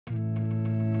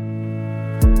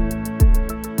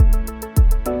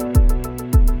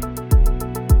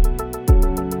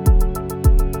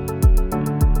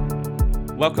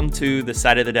Welcome to the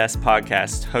Side of the Desk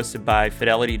podcast, hosted by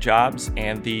Fidelity Jobs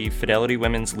and the Fidelity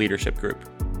Women's Leadership Group.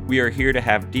 We are here to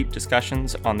have deep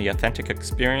discussions on the authentic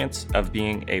experience of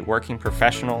being a working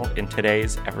professional in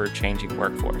today's ever-changing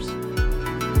workforce.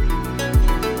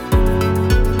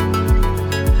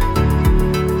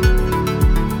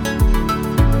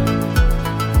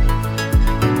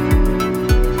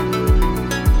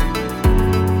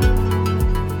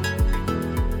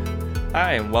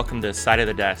 Hi, and welcome to Side of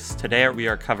the Desk. Today we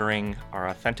are covering our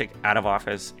authentic out of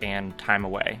office and time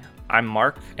away. I'm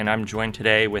Mark, and I'm joined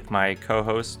today with my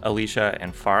co-hosts Alicia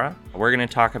and Farah. We're going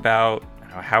to talk about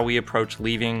how we approach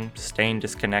leaving, staying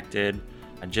disconnected,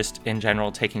 just in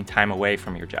general taking time away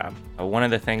from your job. One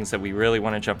of the things that we really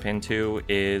want to jump into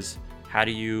is how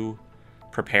do you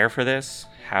prepare for this?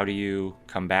 How do you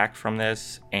come back from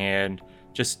this? And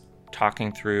just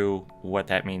talking through what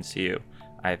that means to you.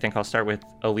 I think I'll start with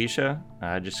Alicia,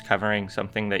 just covering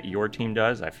something that your team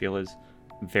does I feel is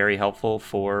very helpful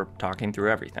for talking through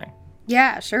everything.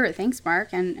 Yeah, sure. Thanks, Mark,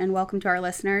 and welcome to our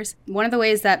listeners. One of the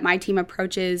ways that my team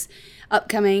approaches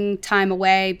upcoming time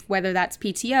away, whether that's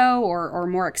PTO or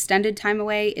more extended time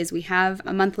away, is we have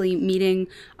a monthly meeting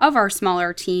of our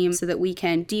smaller team so that we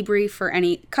can debrief for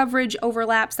any coverage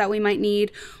overlaps that we might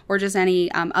need or just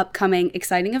any upcoming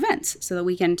exciting events so that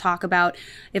we can talk about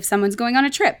if someone's going on a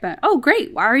trip. Oh,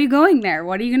 great. Why are you going there?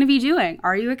 What are you going to be doing?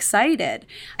 Are you excited?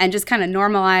 And just kind of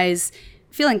normalize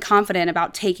feeling confident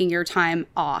about taking your time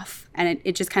off. And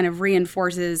it just kind of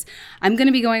reinforces, I'm going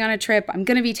to be going on a trip. I'm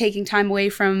going to be taking time away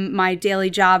from my daily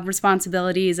job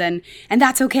responsibilities, and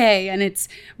that's okay. And it's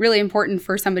really important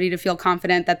for somebody to feel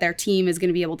confident that their team is going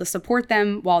to be able to support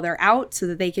them while they're out so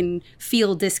that they can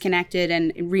feel disconnected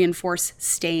and reinforce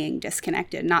staying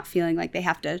disconnected, not feeling like they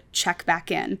have to check back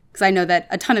in. Because I know that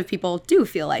a ton of people do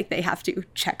feel like they have to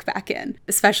check back in,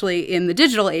 especially in the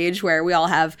digital age where we all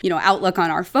have, Outlook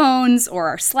on our phones or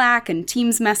our Slack and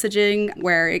Teams messaging,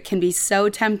 where it can be so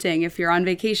tempting if you're on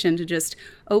vacation to just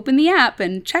open the app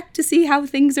and check to see how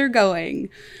things are going.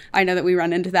 I know that we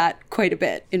run into that quite a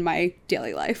bit in my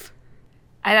daily life.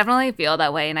 I definitely feel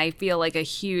that way, and I feel like a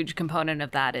huge component of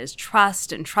that is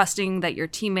trust and trusting that your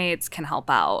teammates can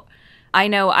help out. I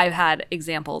know I've had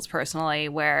examples personally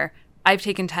where I've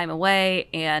taken time away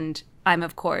and I'm,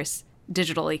 of course,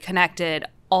 digitally connected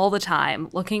all the time,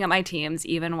 looking at my teams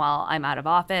even while I'm out of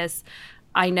office.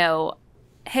 I know,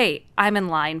 hey, I'm in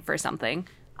line for something.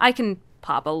 I can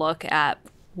pop a look at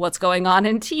what's going on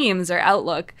in Teams or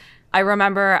Outlook. I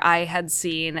remember I had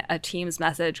seen a Teams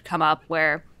message come up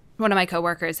where one of my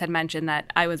coworkers had mentioned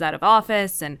that I was out of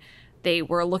office and they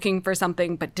were looking for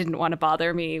something but didn't want to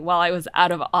bother me while I was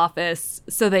out of office.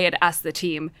 So they had asked the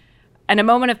team. And a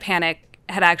moment of panic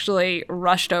had actually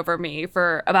rushed over me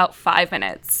for about 5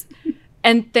 minutes.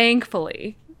 And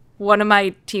thankfully, one of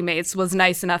my teammates was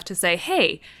nice enough to say,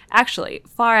 hey, actually,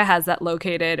 Farah has that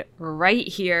located right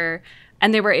here.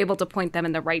 And they were able to point them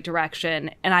in the right direction.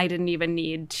 And I didn't even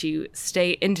need to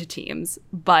stay into Teams.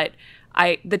 But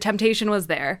the temptation was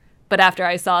there. But after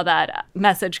I saw that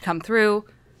message come through,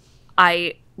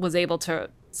 I was able to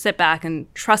sit back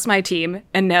and trust my team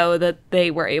and know that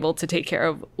they were able to take care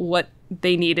of what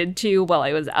they needed to while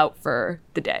I was out for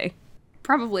the day.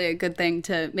 Probably a good thing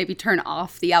to maybe turn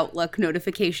off the Outlook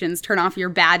notifications, turn off your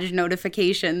badge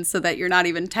notifications so that you're not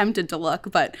even tempted to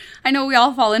look. But I know we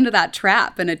all fall into that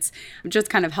trap, and it just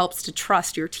kind of helps to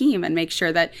trust your team and make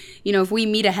sure that, if we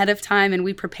meet ahead of time and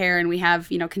we prepare and we have,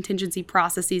 contingency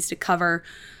processes to cover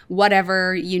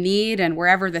whatever you need and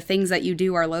wherever the things that you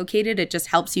do are located, it just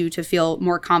helps you to feel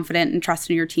more confident and trust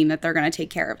in your team that they're going to take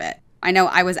care of it. I know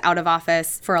I was out of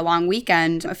office for a long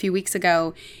weekend a few weeks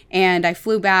ago, and I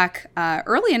flew back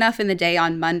early enough in the day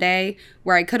on Monday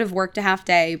where I could have worked a half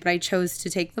day, but I chose to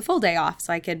take the full day off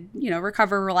so I could,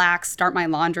 recover, relax, start my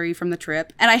laundry from the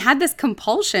trip. And I had this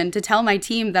compulsion to tell my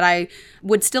team that I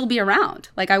would still be around.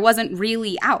 Like I wasn't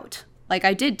really out. Like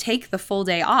I did take the full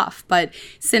day off, but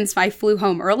since I flew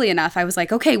home early enough, I was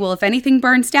like, okay, well, if anything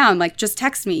burns down, like just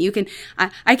text me.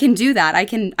 I can do that. I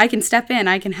can step in.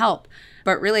 I can help.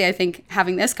 But really, I think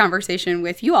having this conversation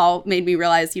with you all made me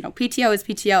realize, PTO is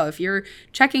PTO. If you're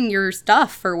checking your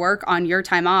stuff for work on your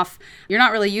time off, you're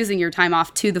not really using your time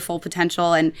off to the full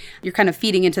potential, and you're kind of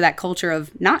feeding into that culture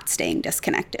of not staying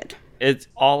disconnected. It's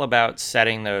all about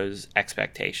setting those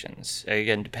expectations.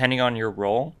 Again, depending on your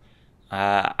role,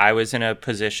 I was in a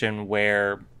position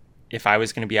where if I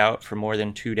was going to be out for more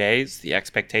than 2 days, the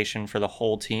expectation for the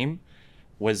whole team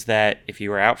was that if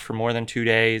you were out for more than 2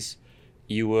 days,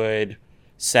 you would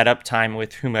set up time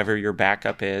with whomever your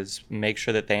backup is, make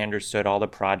sure that they understood all the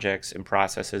projects and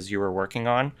processes you were working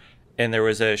on, and there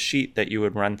was a sheet that you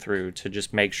would run through to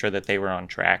just make sure that they were on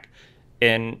track.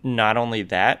 And not only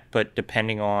that, but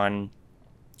depending on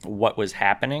what was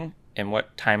happening and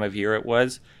what time of year it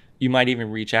was, you might even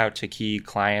reach out to key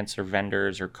clients or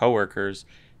vendors or coworkers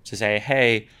to say,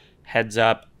 hey, heads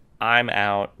up, I'm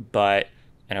out, but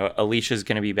Alicia's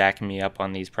going to be backing me up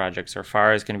on these projects, or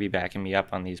Farah's going to be backing me up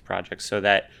on these projects, so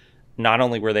that not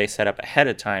only were they set up ahead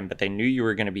of time, but they knew you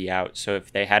were going to be out. So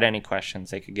if they had any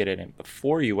questions, they could get it in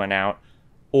before you went out,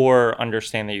 or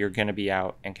understand that you're going to be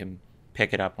out and can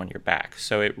pick it up when you're back.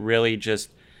 So it really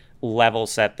just level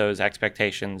set those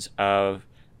expectations of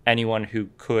anyone who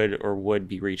could or would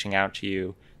be reaching out to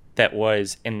you that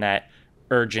was in that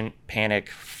urgent panic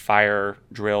fire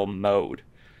drill mode.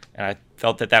 And I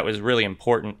felt that that was really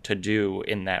important to do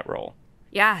in that role.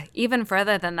 Yeah, even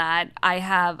further than that, I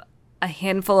have a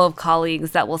handful of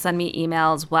colleagues that will send me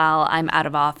emails while I'm out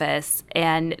of office,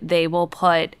 and they will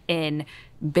put in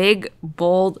big,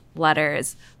 bold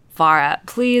letters, Farah,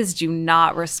 please do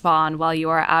not respond while you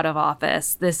are out of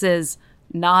office. This is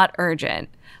not urgent.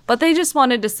 But they just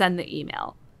wanted to send the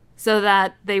email so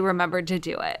that they remembered to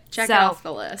do it. Check it off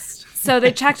the list. So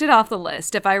they checked it off the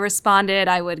list. If I responded,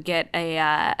 I would get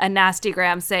a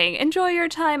nastygram saying, enjoy your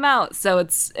time out. So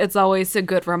it's always a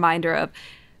good reminder of,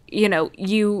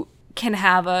 you can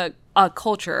have a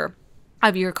culture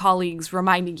of your colleagues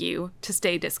reminding you to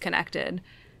stay disconnected.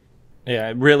 Yeah,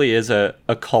 it really is a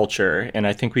culture. And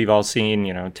I think we've all seen,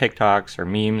 TikToks or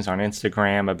memes on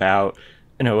Instagram about,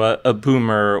 a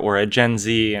boomer or a Gen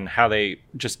Z and how they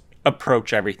just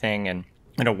approach everything. And,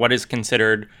 what is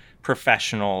considered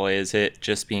professional? Is it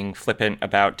just being flippant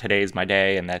about today's my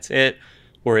day and that's it?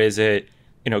 Or is it,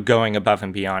 going above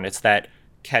and beyond? It's that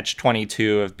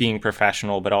catch-22 of being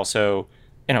professional, but also,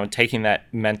 taking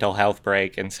that mental health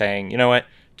break and saying, you know what,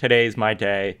 today's my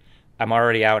day. I'm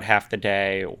already out half the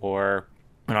day, or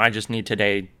I just need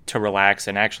today to relax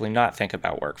and actually not think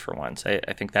about work for once.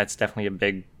 I think that's definitely a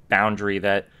big boundary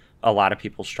that a lot of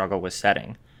people struggle with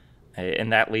setting.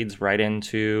 And that leads right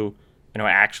into,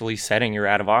 actually setting your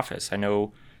out of office. I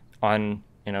know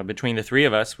between the three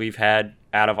of us, we've had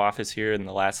out of office here in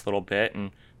the last little bit,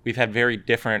 and we've had very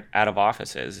different out of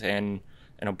offices. And,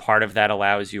 part of that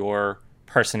allows your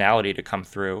personality to come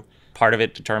through. Part of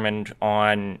it determined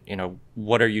on,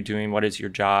 what are you doing? What is your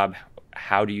job?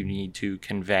 How do you need to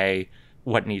convey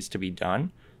what needs to be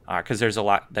done? Because there's a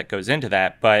lot that goes into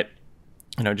that. But,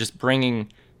 just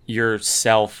bringing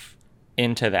yourself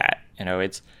into that,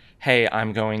 it's, hey,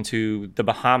 I'm going to the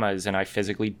Bahamas and I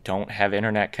physically don't have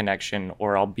internet connection,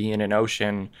 or I'll be in an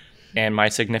ocean and my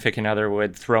significant other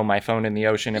would throw my phone in the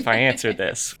ocean if I answered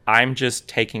this. I'm just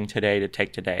taking today to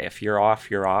take today. If you're off,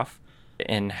 you're off.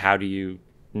 And how do you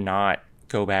not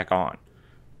go back on?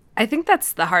 I think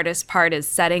that's the hardest part, is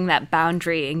setting that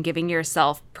boundary and giving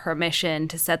yourself permission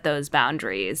to set those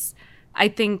boundaries. I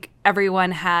think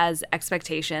everyone has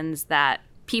expectations that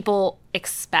people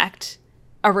expect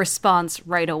a response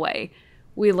right away.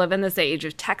 We live in this age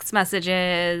of text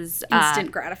messages,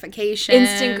 instant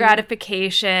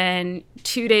gratification,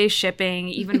 2-day shipping,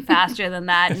 even faster than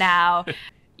that now,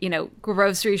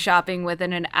 grocery shopping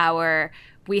within an hour.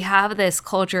 We have this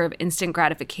culture of instant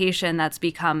gratification that's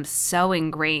become so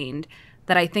ingrained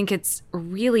that I think it's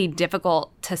really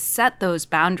difficult to set those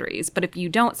boundaries. But if you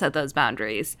don't set those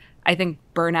boundaries, I think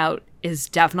burnout is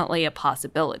definitely a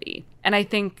possibility. And I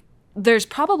think there's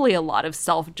probably a lot of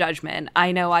self-judgment.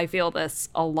 I know I feel this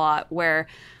a lot, where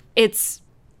it's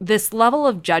this level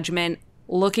of judgment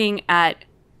looking at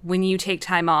when you take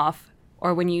time off,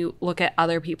 or when you look at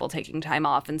other people taking time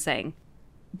off and saying,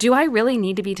 do I really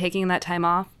need to be taking that time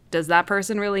off? Does that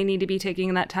person really need to be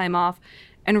taking that time off?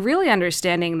 And really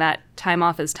understanding that time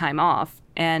off is time off,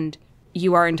 and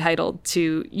you are entitled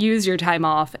to use your time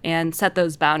off and set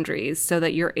those boundaries so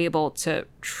that you're able to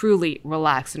truly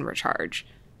relax and recharge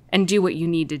and do what you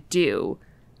need to do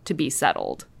to be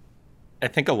settled. I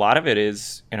think a lot of it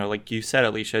is, like you said,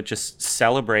 Alicia, just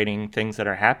celebrating things that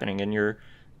are happening in your,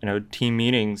 team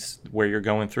meetings where you're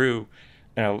going through.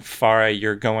 Farah,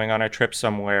 you're going on a trip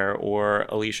somewhere, or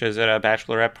Alicia's at a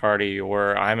bachelorette party,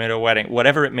 or I'm at a wedding,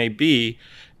 whatever it may be.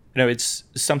 It's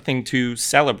something to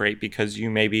celebrate because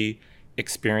you may be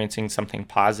experiencing something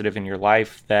positive in your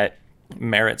life that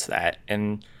merits that.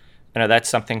 And that's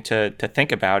something to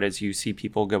think about as you see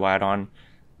people go out on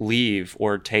leave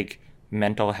or take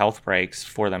mental health breaks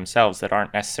for themselves that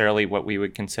aren't necessarily what we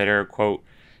would consider, quote,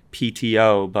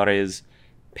 PTO, but is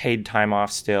paid time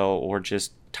off still, or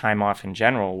just time off in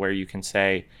general, where you can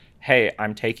say, hey,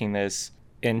 I'm taking this,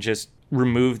 and just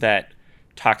remove that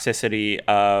toxicity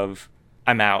of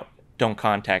I'm out, don't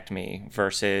contact me,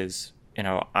 versus,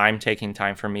 I'm taking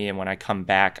time for me, and when I come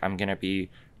back, I'm going to be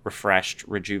refreshed,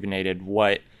 rejuvenated.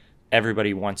 What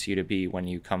everybody wants you to be when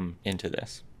you come into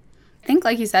this? I think,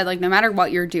 like you said, like no matter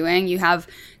what you're doing, you have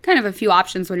kind of a few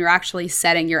options when you're actually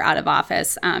setting your out of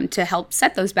office to help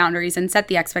set those boundaries and set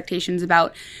the expectations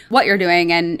about what you're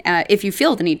doing. And if you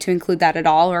feel the need to include that at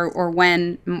all, or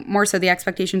when, more so the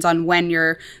expectations on when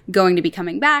you're going to be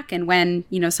coming back and when,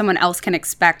 someone else can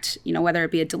expect, whether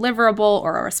it be a deliverable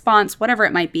or a response, whatever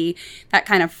it might be, that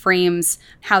kind of frames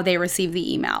how they receive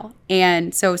the email.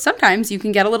 And so sometimes you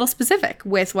can get a little specific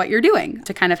with what you're doing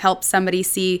to kind of help somebody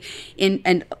see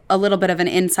in a little bit of an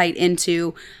insight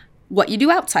into what you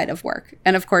do outside of work.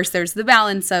 And of course, there's the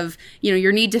balance of,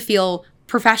 your need to feel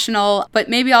professional, but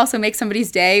maybe also make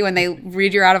somebody's day when they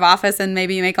read your out of office and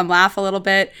maybe you make them laugh a little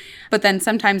bit. But then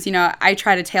sometimes, I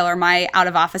try to tailor my out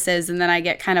of offices and then I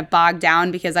get kind of bogged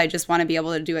down because I just want to be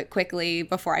able to do it quickly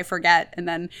before I forget. And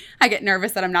then I get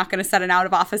nervous that I'm not going to set an out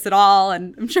of office at all.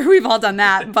 And I'm sure we've all done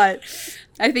that. But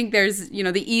I think there's,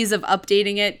 the ease of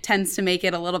updating it tends to make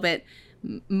it a little bit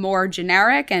more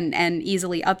generic and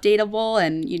easily updatable.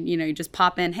 And you just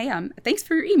pop in, hey, thanks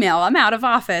for your email. I'm out of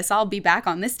office. I'll be back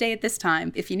on this day at this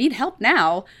time. If you need help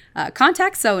now,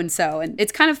 contact so-and-so. And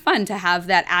it's kind of fun to have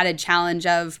that added challenge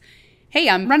of, hey,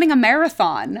 I'm running a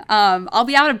marathon. I'll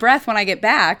be out of breath when I get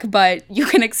back, but you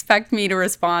can expect me to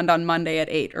respond on Monday at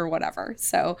 8 or whatever.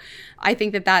 So I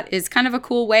think that is kind of a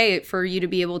cool way for you to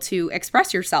be able to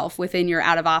express yourself within your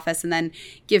out of office and then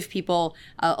give people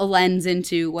a lens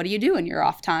into what do you do in your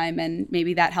off time. And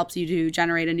maybe that helps you to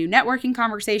generate a new networking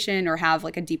conversation or have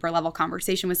like a deeper level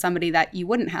conversation with somebody that you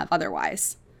wouldn't have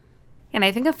otherwise. And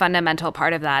I think a fundamental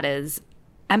part of that is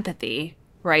empathy.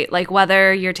 Right? Like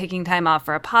whether you're taking time off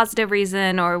for a positive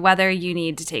reason or whether you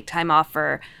need to take time off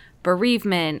for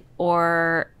bereavement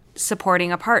or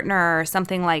supporting a partner or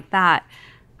something like that.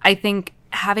 I think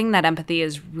having that empathy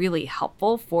is really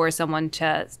helpful for someone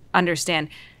to understand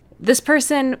this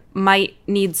person might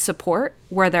need support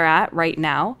where they're at right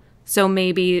now. So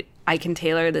maybe I can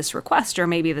tailor this request or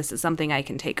maybe this is something I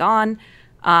can take on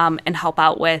and help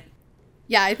out with.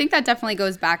 Yeah, I think that definitely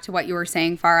goes back to what you were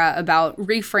saying, Farah, about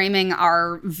reframing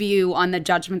our view on the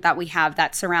judgment that we have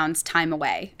that surrounds time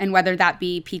away. And whether that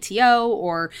be PTO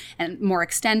or a more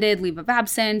extended leave of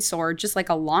absence or just like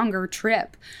a longer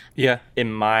trip. Yeah,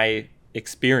 in my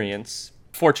experience,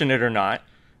 fortunate or not,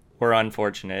 or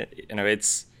unfortunate,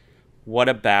 it's what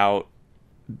about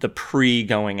the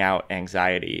pre-going out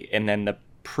anxiety and then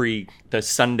the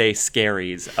Sunday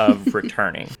scaries of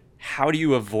returning? How do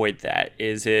you avoid that?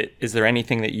 Is there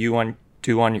anything that you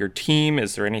do on your team?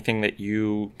 Is there anything that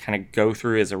you kind of go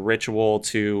through as a ritual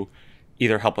to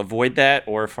either help avoid that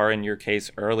or, if in your case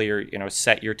earlier,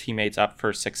 set your teammates up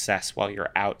for success while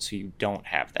you're out so you don't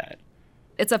have that?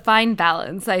 It's a fine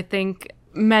balance. I think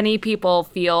many people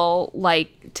feel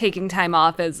like taking time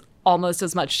off is almost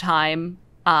as much time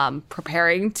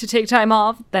preparing to take time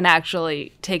off than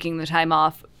actually taking the time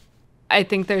off. I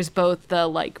think there's both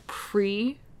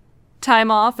the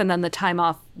time off and then the time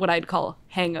off, what I'd call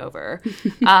hangover,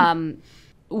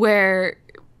 where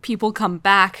people come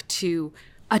back to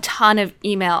a ton of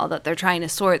email that they're trying to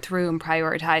sort through and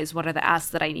prioritize. What are the asks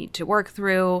that I need to work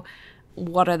through?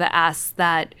 What are the asks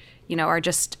that, are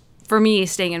just, for me,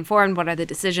 staying informed? What are the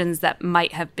decisions that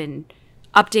might have been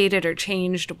updated or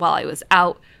changed while I was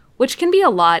out? Which can be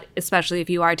a lot, especially if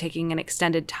you are taking an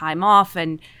extended time off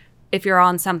and if you're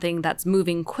on something that's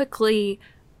moving quickly,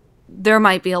 there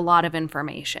might be a lot of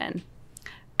information.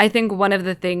 I think one of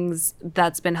the things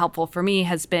that's been helpful for me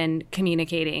has been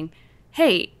communicating,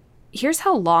 hey, here's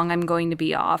how long I'm going to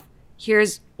be off.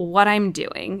 Here's what I'm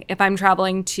doing. If I'm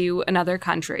traveling to another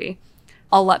country,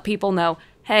 I'll let people know,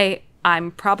 hey,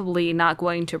 I'm probably not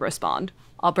going to respond.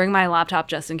 I'll bring my laptop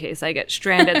just in case I get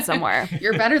stranded somewhere.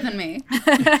 You're better than me.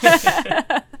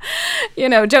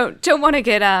 Don't want to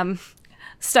get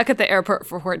stuck at the airport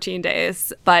for 14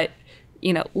 days, but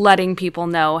letting people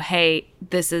know, hey,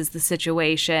 this is the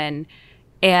situation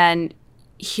and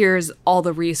here's all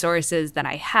the resources that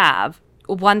I have.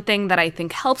 One thing that I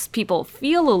think helps people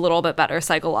feel a little bit better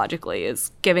psychologically is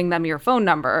giving them your phone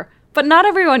number, but not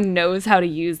everyone knows how to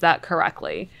use that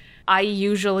correctly. I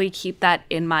usually keep that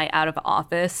in my out of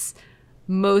office.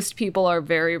 Most people are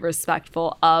very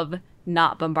respectful of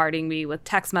not bombarding me with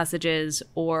text messages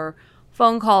or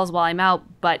phone calls while I'm out,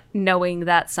 but knowing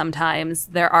that sometimes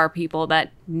there are people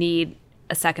that need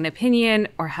a second opinion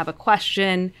or have a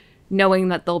question, knowing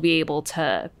that they'll be able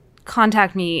to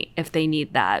contact me if they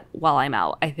need that while I'm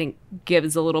out, I think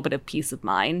gives a little bit of peace of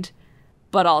mind.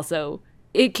 But also,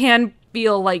 it can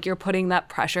feel like you're putting that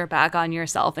pressure back on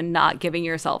yourself and not giving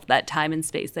yourself that time and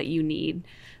space that you need.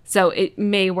 So it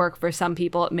may work for some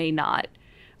people, it may not.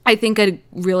 I think a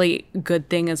really good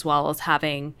thing as well is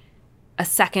having a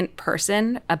second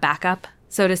person, a backup,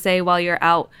 so to say, while you're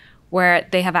out, where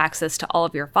they have access to all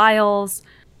of your files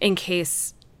in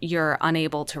case you're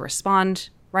unable to respond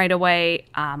right away,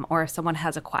 or if someone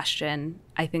has a question.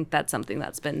 I think that's something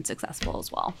that's been successful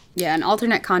as well. Yeah, an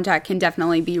alternate contact can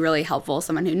definitely be really helpful.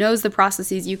 Someone who knows the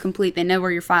processes you complete, they know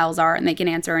where your files are, and they can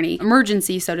answer any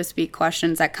emergency, so to speak,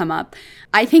 questions that come up.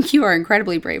 I think you are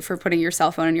incredibly brave for putting your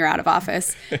cell phone in your out of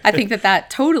office. I think that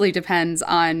totally depends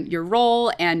on your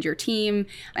role and your team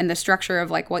and the structure of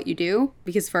like what you do.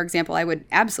 Because, for example, I would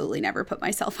absolutely never put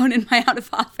my cell phone in my out of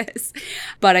office.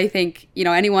 But I think,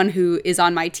 anyone who is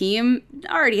on my team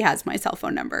already has my cell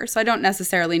phone number. So I don't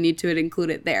necessarily need to include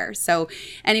it there. So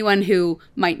anyone who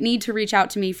might need to reach out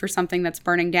to me for something that's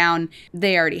burning down,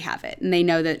 they already have it. And they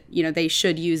know that, they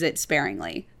should use it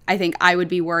sparingly. I think I would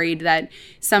be worried that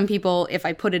some people, if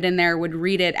I put it in there, would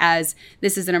read it as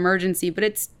this is an emergency, but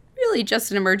it's really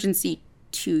just an emergency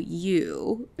to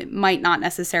you. It might not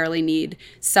necessarily need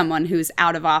someone who's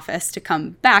out of office to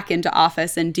come back into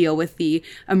office and deal with the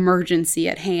emergency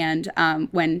at hand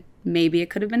when maybe it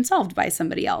could have been solved by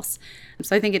somebody else.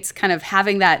 So I think it's kind of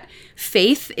having that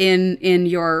faith in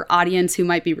your audience who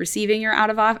might be receiving your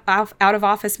out of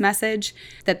office message,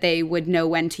 that they would know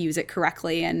when to use it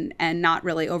correctly and not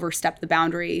really overstep the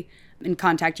boundary and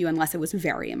contact you unless it was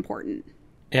very important.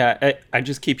 Yeah, I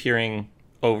just keep hearing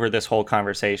over this whole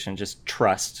conversation, just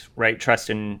trust, right?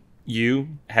 Trust in you,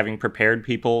 having prepared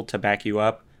people to back you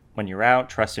up when you're out,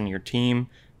 trust in your team,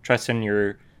 trust in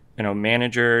your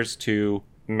managers to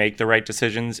make the right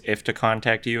decisions if to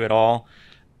contact you at all.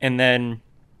 And then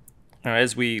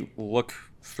as we look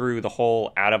through the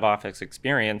whole out of office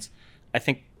experience, I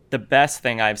think the best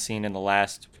thing I've seen in the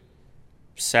last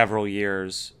several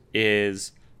years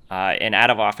is an out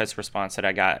of office response that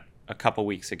I got a couple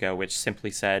weeks ago, which simply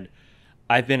said,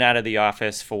 I've been out of the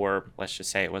office for, let's just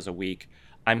say it was a week.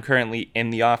 I'm currently in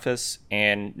the office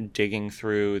and digging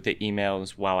through the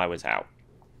emails while I was out.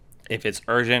 If it's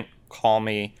urgent, call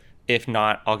me. If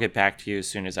not, I'll get back to you as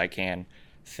soon as I can.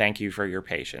 Thank you for your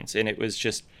patience. And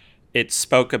it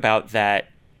spoke about that,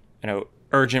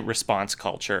 urgent response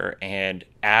culture and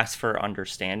asked for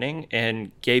understanding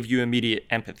and gave you immediate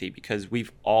empathy, because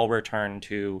we've all returned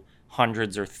to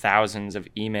hundreds or thousands of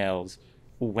emails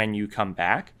when you come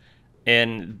back.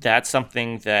 And that's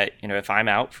something that, if I'm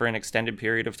out for an extended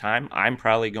period of time, I'm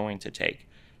probably going to take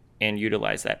and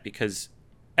utilize that, because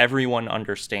everyone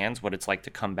understands what it's like to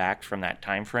come back from that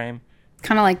time frame.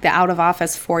 Kind of like the out of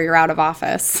office for your out of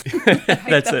office.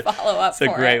 That's a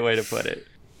great way to put it.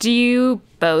 Do you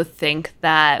both think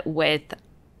that with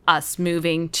us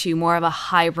moving to more of a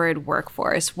hybrid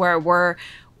workforce where we're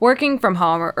working from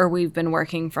home, or we've been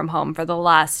working from home for the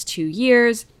last 2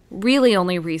 years, really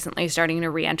only recently starting to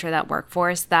re-enter that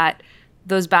workforce, that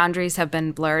those boundaries have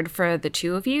been blurred for the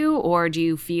two of you? Or do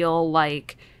you feel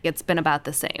like it's been about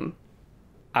the same?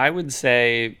 I would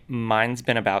say mine's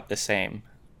been about the same.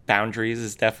 Boundaries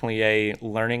is definitely a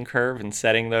learning curve, and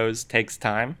setting those takes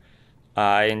time,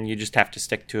 and you just have to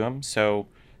stick to them. So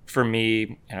for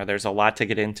me, there's a lot to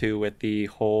get into with the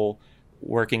whole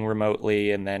working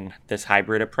remotely and then this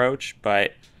hybrid approach,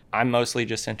 but I'm mostly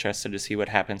just interested to see what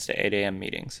happens to 8 a.m.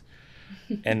 meetings.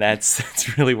 And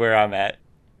that's really where I'm at.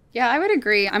 Yeah, I would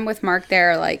agree. I'm with Mark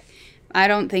there. I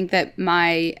don't think that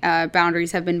my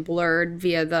boundaries have been blurred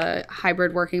via the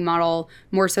hybrid working model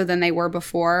more so than they were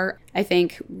before. I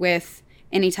think with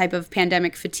any type of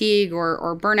pandemic fatigue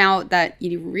or burnout that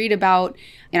you read about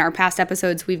in our past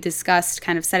episodes, we've discussed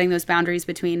kind of setting those boundaries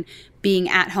between being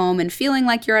at home and feeling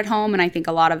like you're at home. And I think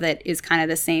a lot of it is kind of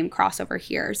the same crossover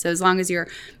here. So as long as you're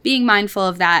being mindful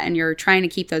of that and you're trying to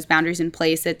keep those boundaries in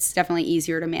place, it's definitely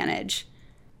easier to manage.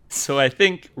 So I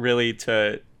think really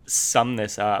to sum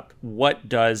this up, what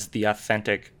does the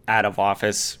authentic out of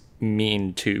office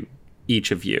mean to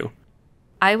each of you?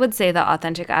 I would say the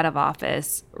authentic out of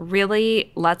office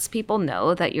really lets people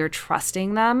know that you're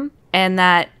trusting them and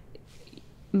that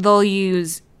they'll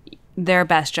use their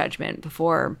best judgment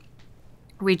before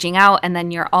reaching out. And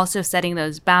then you're also setting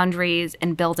those boundaries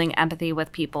and building empathy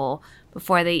with people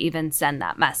before they even send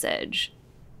that message.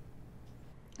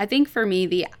 I think for me,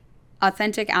 the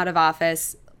authentic out of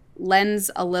office lends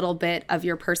a little bit of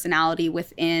your personality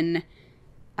within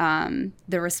the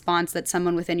response that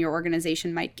someone within your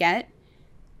organization might get.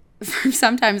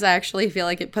 Sometimes I actually feel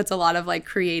like it puts a lot of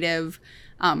creative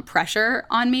pressure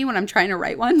on me when I'm trying to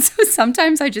write one. So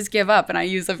sometimes I just give up and I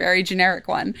use a very generic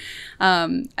one.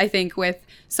 I think with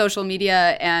social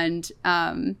media and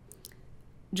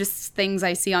just things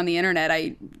I see on the internet,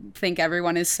 I think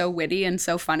everyone is so witty and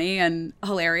so funny and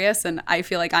hilarious, and I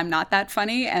feel like I'm not that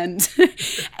funny, and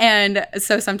and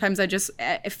so sometimes I just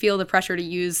feel the pressure to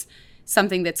use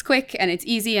something that's quick and it's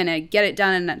easy and I get it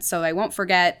done, and so I won't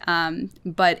forget.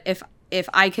 But if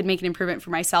I could make an improvement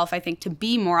for myself, I think to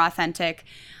be more authentic,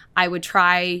 I would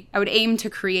aim to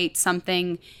create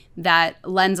something that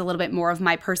lends a little bit more of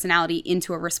my personality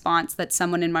into a response that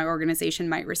someone in my organization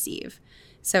might receive.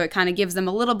 So it kind of gives them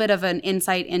a little bit of an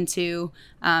insight into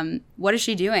what is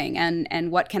she doing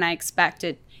and what can I expect.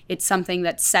 It's something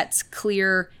that sets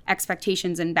clear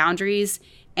expectations and boundaries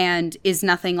and is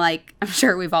nothing like, I'm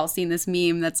sure we've all seen this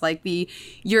meme that's like the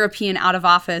European out of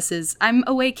office is, I'm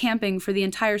away camping for the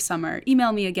entire summer,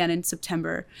 email me again in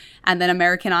September. And then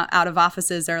American out of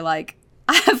offices are like,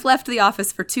 I have left the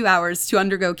office for 2 hours to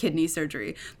undergo kidney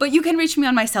surgery, but you can reach me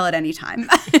on my cell at any time.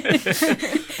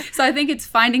 So I think it's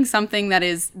finding something that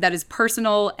is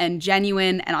personal and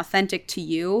genuine and authentic to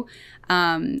you,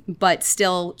 but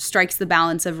still strikes the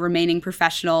balance of remaining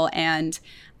professional and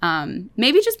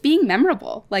maybe just being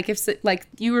memorable. Like if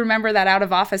you remember that out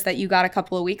of office that you got a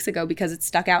couple of weeks ago because it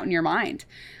stuck out in your mind.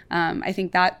 I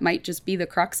think that might just be the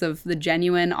crux of the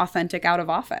genuine, authentic out of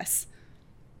office.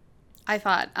 I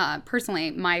thought, personally,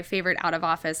 my favorite out of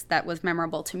office that was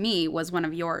memorable to me was one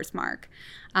of yours, Mark.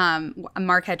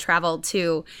 Mark had traveled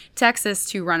to Texas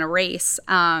to run a race,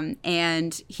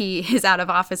 and his out of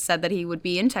office said that he would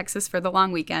be in Texas for the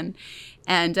long weekend.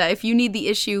 And if you need the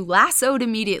issue lassoed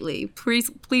immediately,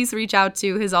 please reach out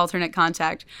to his alternate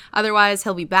contact. Otherwise,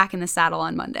 he'll be back in the saddle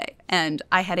on Monday. And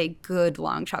I had a good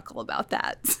long chuckle about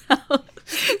that. So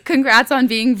congrats on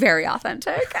being very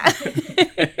authentic.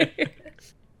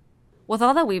 With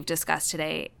all that we've discussed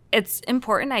today, it's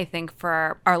important, I think,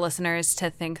 for our listeners to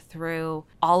think through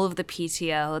all of the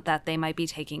PTO that they might be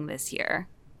taking this year.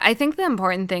 I think the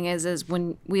important thing is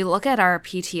when we look at our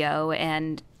PTO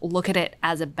and look at it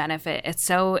as a benefit, it's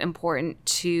so important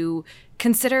to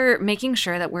consider making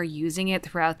sure that we're using it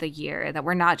throughout the year, that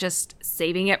we're not just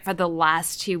saving it for the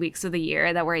last 2 weeks of the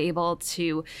year, that we're able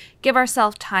to give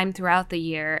ourselves time throughout the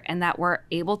year, and that we're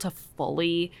able to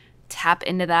fully tap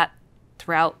into that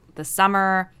throughout the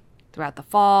summer, throughout the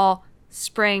fall,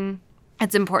 spring.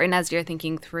 It's important as you're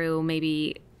thinking through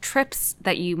maybe trips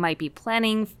that you might be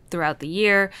planning throughout the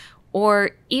year,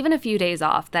 or even a few days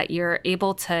off, that you're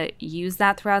able to use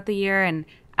that throughout the year. And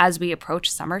as we approach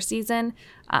summer season,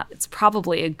 it's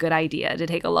probably a good idea to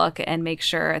take a look and make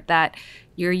sure that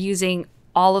you're using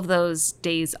all of those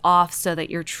days off so that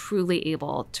you're truly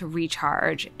able to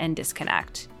recharge and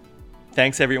disconnect.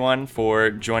 Thanks everyone for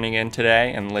joining in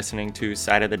today and listening to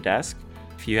Side of the Desk.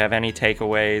 If you have any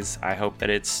takeaways, I hope that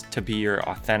it's to be your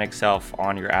authentic self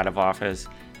on your out of office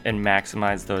and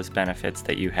maximize those benefits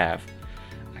that you have.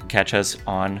 Catch us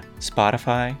on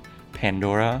Spotify,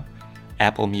 Pandora,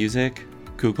 Apple Music,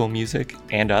 Google Music,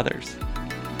 and others.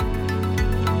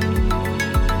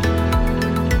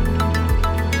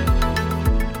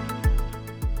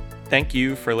 Thank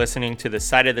you for listening to the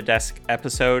Side of the Desk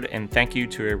episode, and thank you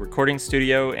to a recording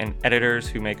studio and editors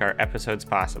who make our episodes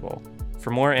possible.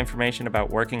 For more information about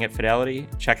working at Fidelity,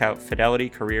 check out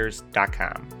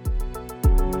fidelitycareers.com.